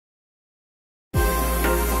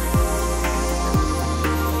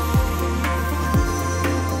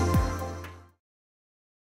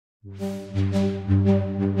So,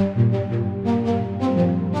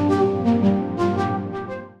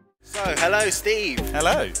 hello Steve.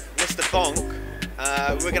 Hello. Mr. Bonk.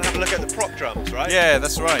 We're going to have a look at the Prok Drums, right? Yeah,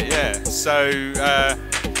 that's right, yeah. So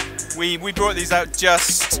we brought these out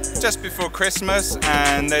just before Christmas,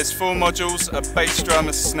 and there's 4 modules, a bass drum,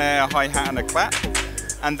 a snare, a hi-hat and a clap.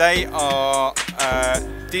 And they are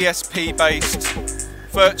DSP based,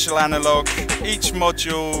 virtual analog. Each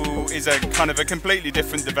module is a kind of a completely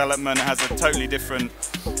different development, has a totally different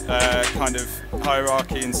kind of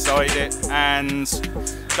hierarchy inside it. And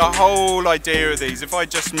the whole idea of these, if I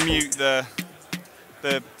just mute the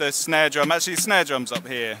snare drum, actually the snare drum's up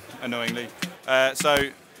here, annoyingly.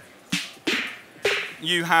 So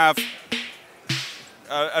you have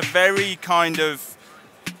a very kind of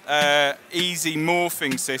easy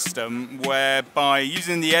morphing system whereby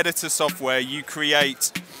using the editor software you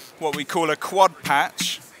create what we call a quad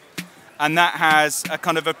patch, and that has a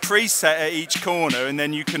kind of a preset at each corner, and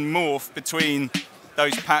then you can morph between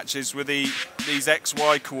those patches with these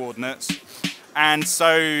XY coordinates. And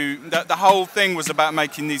so the whole thing was about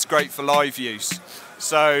making these great for live use.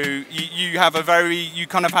 So you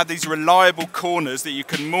kind of have these reliable corners that you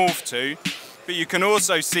can morph to, but you can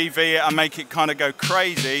also CV it and make it kind of go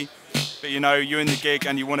crazy. But you know, you're in the gig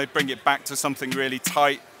and you want to bring it back to something really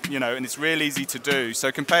tight, you know, and it's real easy to do.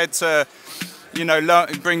 So compared to, you know,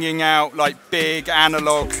 bringing out like big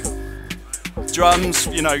analog drums,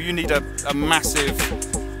 you know, you need a massive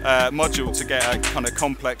module to get a kind of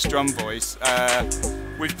complex drum voice.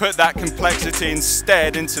 We've put that complexity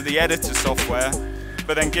instead into the editor software,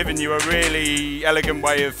 but then given you a really elegant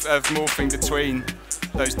way of morphing between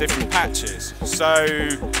those different patches. So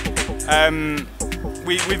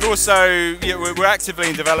we've also, we're actively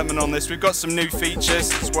in development on this. We've got some new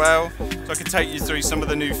features as well, so I can take you through some of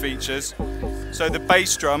the new features. So the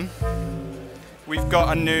bass drum, we've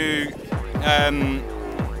got a new,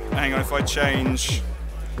 hang on, if I change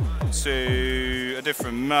to a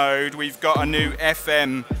different mode, we've got a new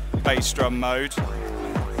FM bass drum mode.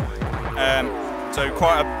 So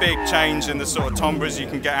quite a big change in the sort of timbres you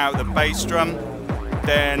can get out of the bass drum.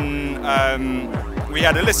 Then we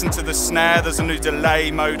had a listen to the snare. There's a new delay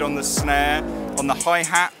mode on the snare. On the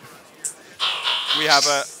hi-hat, we have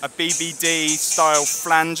a BBD style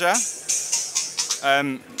flanger.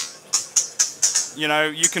 You know,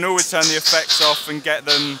 you can always turn the effects off and get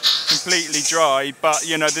them completely dry, but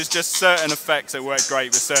you know, there's just certain effects that work great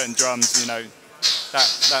with certain drums. You know, that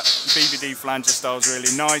BBD flanger style is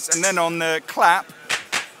really nice. And then on the clap,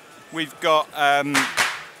 we've got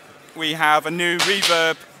we have a new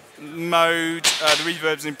reverb mode. The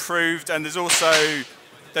reverb's improved, and there's a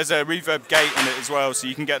reverb gate on it as well, so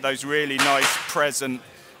you can get those really nice present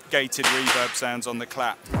gated reverb sounds on the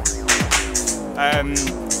clap.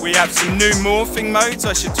 We have some new morphing modes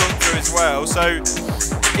I should talk through as well. So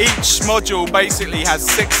each module basically has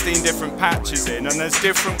 16 different patches in, and there's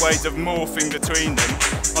different ways of morphing between them.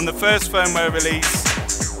 On the first firmware release,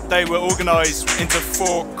 they were organised into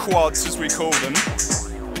 4 quads, as we call them.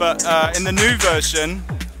 But in the new version,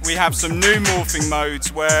 we have some new morphing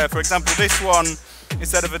modes where, for example, this one,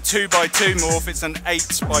 instead of a 2x2 morph, it's an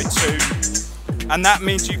 8x2. And that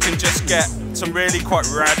means you can just get some really quite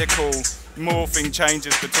radical morphing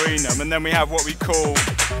changes between them. And then we have what we call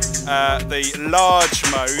the large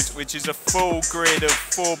mode, which is a full grid of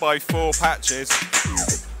 4x4 patches.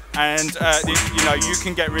 And you know, you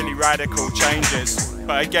can get really radical changes.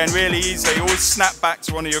 But again, really easy. Always snap back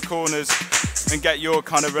to one of your corners and get your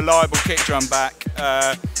kind of reliable kick drum back.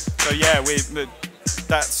 So yeah,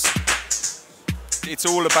 it's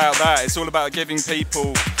all about that. It's all about giving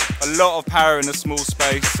people a lot of power in a small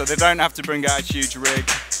space, so they don't have to bring out a huge rig.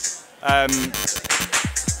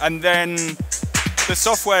 And then the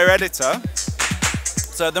software editor.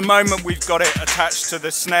 So at the moment we've got it attached to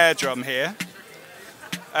the snare drum here.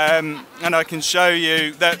 And I can show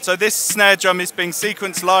you that. So this snare drum is being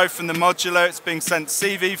sequenced live from the modular. It's being sent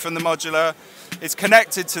CV from the modular. It's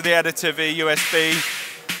connected to the editor via USB.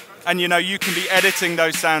 And you know, you can be editing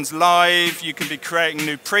those sounds live. You can be creating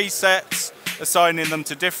new presets, assigning them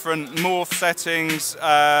to different morph settings.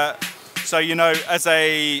 So you know, as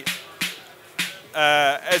a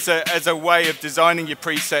way of designing your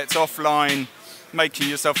presets offline, making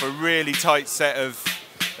yourself a really tight set of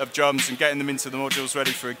drums and getting them into the modules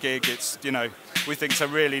ready for a gig. It's, you know, we think it's a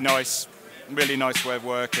really nice way of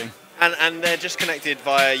working. And they're just connected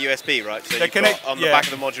via USB, right? So on the back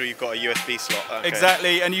of the module, you've got a USB slot. Okay.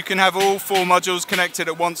 Exactly, and you can have all 4 modules connected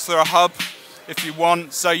at once through a hub if you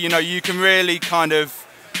want. So you know, you can really kind of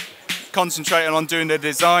concentrate on doing the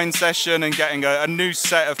design session and getting a new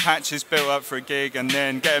set of patches built up for a gig, and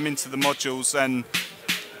then get them into the modules and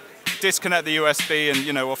disconnect the USB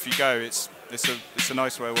and off you go. It's a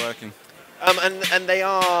nice way of working. And they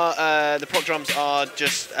are the Prok Drums are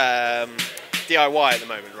just DIY at the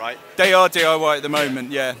moment, right? They are DIY at the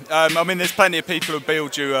moment, yeah. I mean, there's plenty of people who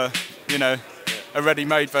build you a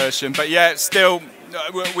ready-made version, but yeah, still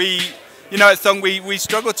we at Thong we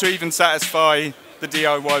struggle to even satisfy the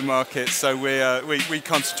DIY market, so we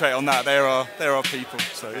concentrate on that. There are people,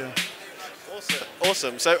 so yeah.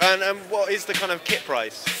 Awesome. So and what is the kind of kit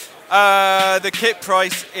price? The kit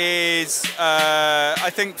price is I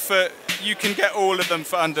think you can get all of them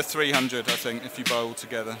for under 300. I think if you buy all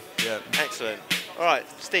together. Yeah. Excellent. All right,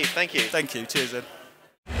 Steve. Thank you. Thank you. Cheers, Ed.